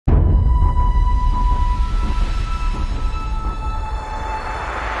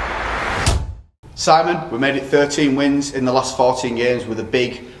Simon, we made it 13 wins in the last 14 games with a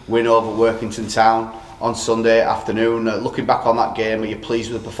big win over Workington Town on Sunday afternoon. Looking back on that game, are you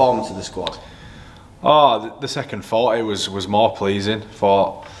pleased with the performance of the squad? Oh, the second 40 was more pleasing.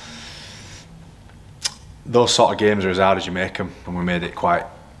 For those sort of games are as hard as you make them, and we made it quite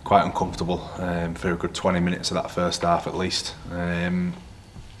uncomfortable for a good 20 minutes of that first half at least.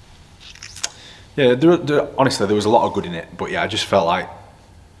 Yeah, honestly, there was a lot of good in it, but yeah, I just felt like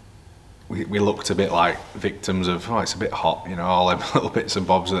we looked a bit like victims of, oh, it's a bit hot, you know, all them little bits and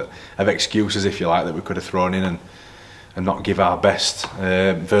bobs of excuses, if you like, that we could have thrown in and not give our best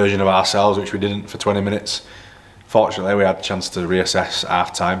version of ourselves, which we didn't for 20 minutes. Fortunately, we had a chance to reassess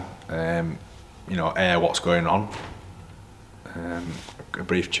half time, you know, air what's going on, a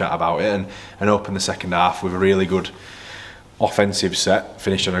brief chat about it, and open the second half with a really good offensive set,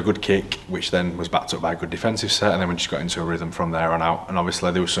 finished on a good kick, which then was backed up by a good defensive set, and then we just got into a rhythm from there on out. And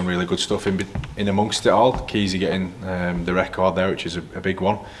obviously there was some really good stuff in amongst it all. Keezy getting the record there, which is a big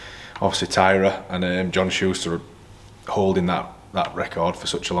one. Obviously Tyra and John Schuster holding that record for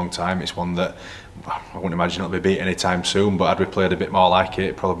such a long time. It's one that I wouldn't imagine it'll be beat anytime soon, but had we played a bit more like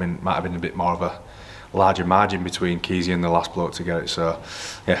it, probably might have been a bit more of a larger margin between Keezy and the last bloke to get it. So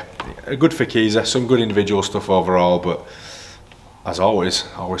yeah, good for Keezy, some good individual stuff overall, but as always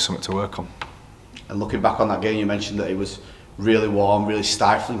something to work on. And looking back on that game, you mentioned that it was really warm, really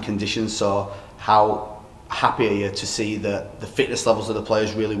stifling conditions, so how happy are you to see that the fitness levels of the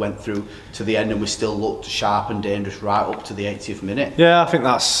players really went through to the end and we still looked sharp and dangerous right up to the 80th minute? Yeah, I think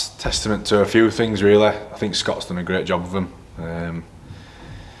that's testament to a few things really. I think Scott's done a great job of them.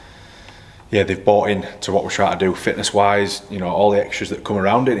 Yeah, they've bought in to what we're trying to do fitness-wise. You know, all the extras that come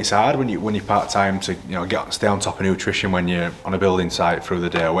around it. And it's hard when you're part-time to, you know, stay on top of nutrition when you're on a building site through the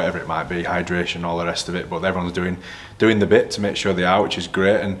day or whatever it might be, hydration, all the rest of it. But everyone's doing the bit to make sure they are, which is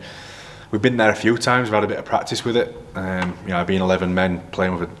great. And we've been there a few times. We've had a bit of practice with it. You know, being 11 men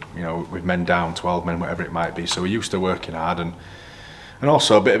playing with, you know, with men down, 12 men, whatever it might be. So we're used to working hard, and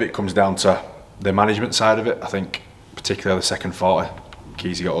also a bit of it comes down to the management side of it. I think particularly the second 40.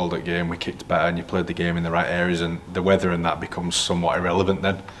 Keezy got hold of the game, we kicked better, and you played the game in the right areas, and the weather and that becomes somewhat irrelevant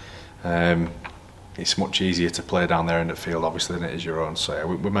then. It's much easier to play down there in the field obviously than it is your own, so yeah,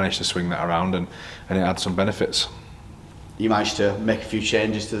 we managed to swing that around, and it had some benefits. You managed to make a few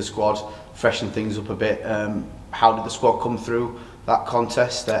changes to the squad, freshen things up a bit. How did the squad come through that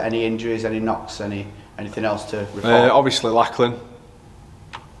contest? Any injuries, any knocks, anything else to report? Obviously Lachlan,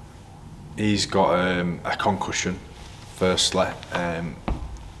 he's got a concussion firstly.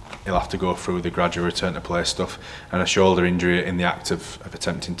 He'll have to go through the gradual return to play stuff, and a shoulder injury in the act of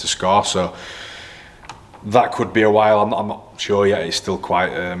attempting to score, so that could be a while. I'm not sure yet. It's still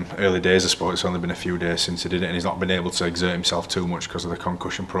quite early days, I suppose. It's only been a few days since he did it, and he's not been able to exert himself too much because of the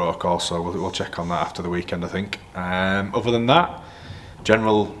concussion protocol, so we'll check on that after the weekend, I think. Other than that,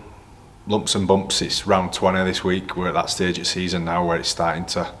 general lumps and bumps. It's round 20 this week. We're at that stage of season now where it's starting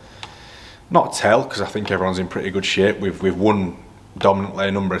to not tell, because I think everyone's in pretty good shape. We've won dominantly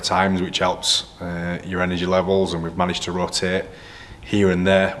a number of times, which helps your energy levels, and we've managed to rotate here and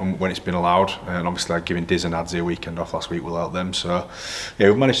there when it's been allowed, and obviously like giving Diz and Adzi a weekend off last week will help them. So yeah,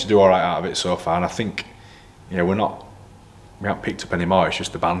 we've managed to do all right out of it so far, and I think, yeah, we haven't picked up any more. It's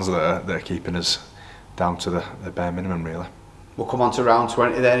just the bands that are keeping us down to the bare minimum really. We'll come on to round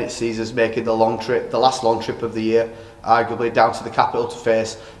 20 then. It sees us making the last long trip of the year, arguably down to the capital to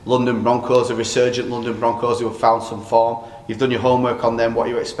face London Broncos, a resurgent London Broncos who have found some form. You've done your homework on them. What are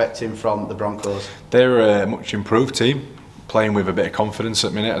you expecting from the Broncos? They're a much improved team, playing with a bit of confidence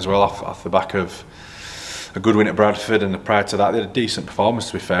at the minute as well, off the back of a good win at Bradford, and prior to that they had a decent performance,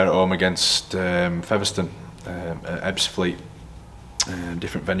 to be fair, at home against Featherstone at Ebbsfleet.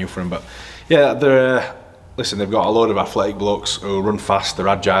 Different venue for them, but yeah, listen, they've got a load of athletic blokes who run fast, they're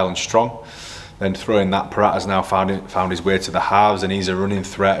agile and strong. Then throwing that, Pratt has now found his way to the halves, and he's a running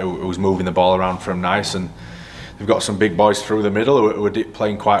threat who's moving the ball around for him nice, and they've got some big boys through the middle who are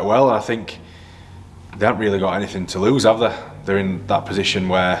playing quite well, and I think they haven't really got anything to lose, have they? They're in that position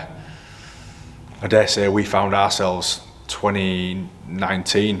where I dare say we found ourselves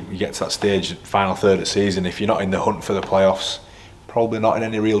 2019. You get to that stage, final third of the season, if you're not in the hunt for the playoffs, probably not in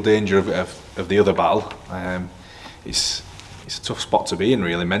any real danger of the other battle. It's a tough spot to be in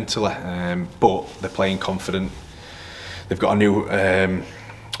really mentally, but they're playing confident. They've got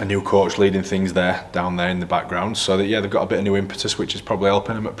a new coach leading things down there in the background, so that, yeah, they've got a bit of new impetus, which is probably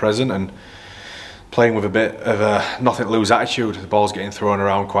helping them at present, and playing with a bit of a nothing to lose attitude. The ball's getting thrown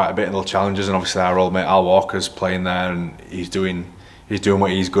around quite a bit in little challenges, and obviously our old mate Al Walker's playing there, and he's doing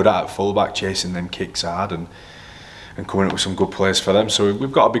what he's good at fullback, chasing them kicks hard and coming up with some good plays for them. So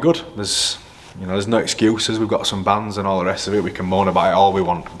we've got to be good. There's You know, there's no excuses. We've got some bans and all the rest of it. We can moan about it all we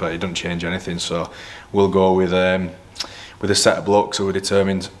want, but it doesn't change anything. So we'll go with a set of blokes who are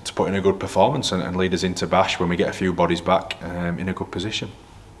determined to put in a good performance and lead us into Bash when we get a few bodies back in a good position.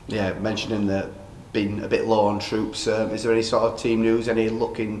 Yeah, mentioning that being a bit low on troops, is there any sort of team news, any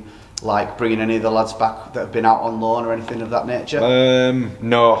looking like bringing any of the lads back that have been out on loan or anything of that nature?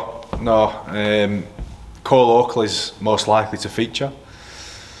 No. Cole Oakley's most likely to feature.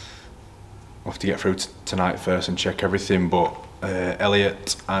 We'll have to get through tonight first and check everything, but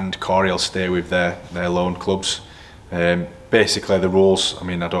Elliot and Corey will stay with their loan clubs. Basically the rules, I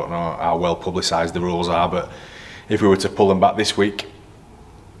mean, I don't know how well publicised the rules are, but if we were to pull them back this week,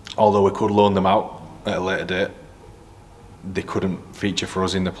 although we could loan them out at a later date, they couldn't feature for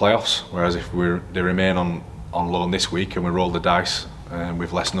us in the playoffs. Whereas if they remain on loan this week and we roll the dice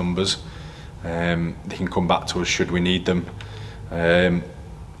with less numbers, they can come back to us should we need them.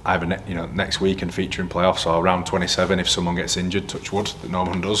 Either next week and feature in playoffs, or round 27 if someone gets injured, touch wood, that no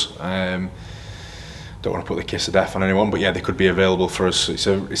one does. Don't want to put the kiss of death on anyone, but yeah, they could be available for us. It's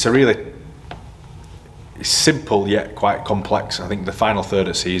a really simple yet quite complex. I think the final third of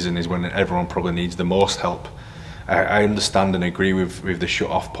the season is when everyone probably needs the most help. I understand and agree with the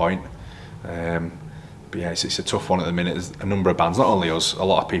shut-off point, but yeah, it's a tough one at the minute. There's a number of bans, not only us, a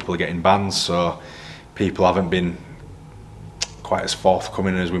lot of people are getting bans, so people haven't been quite as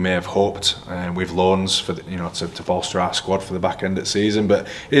forthcoming as we may have hoped with loans for to bolster our squad for the back end of the season. But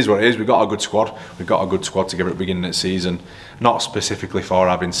it is what it is. We've got a good squad. We've got a good squad together at the beginning of the season, not specifically for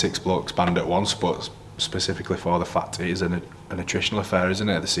having 6 blokes banned at once, but specifically for the fact it is an attritional affair, isn't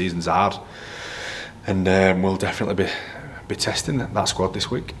it? The season's hard, and we'll definitely be testing that squad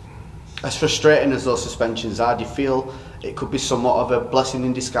this week. As frustrating as those suspensions are, do you feel it could be somewhat of a blessing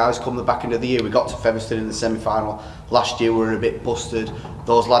in disguise come the back end of the year? We got to Featherstone in the semi-final last year, we were a bit busted.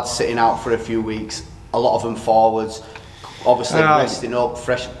 Those lads sitting out for a few weeks, a lot of them forwards, obviously resting up,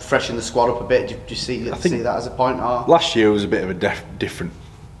 freshen the squad up a bit. Do you see that as a point? Or? Last year was a bit of a different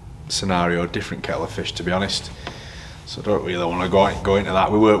scenario, different kettle of fish, to be honest. So I don't really want to go into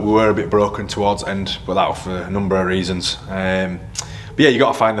that. We were a bit broken towards end, but that was for a number of reasons. But yeah, you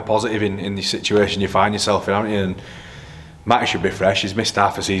got to find the positive in the situation you find yourself in, haven't you? And Matty should be fresh. He's missed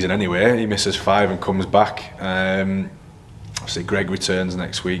half a season anyway. He misses 5 and comes back. Obviously, Greg returns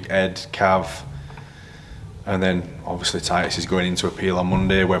next week. Ed, Cav, and then obviously Titus is going into appeal on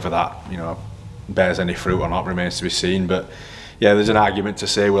Monday. Whether that bears any fruit or not remains to be seen. But yeah, there's an argument to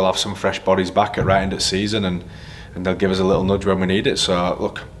say we'll have some fresh bodies back at right end of the season, and they'll give us a little nudge when we need it. So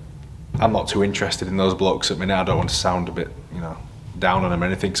look, I'm not too interested in those blokes at the minute. I don't want to sound a bit down on them or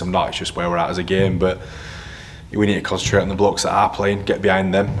anything, because I'm not. It's just where we're at as a game. But we need to concentrate on the blokes that are playing, get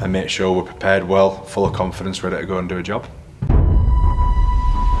behind them and make sure we're prepared well, full of confidence, ready to go and do a job.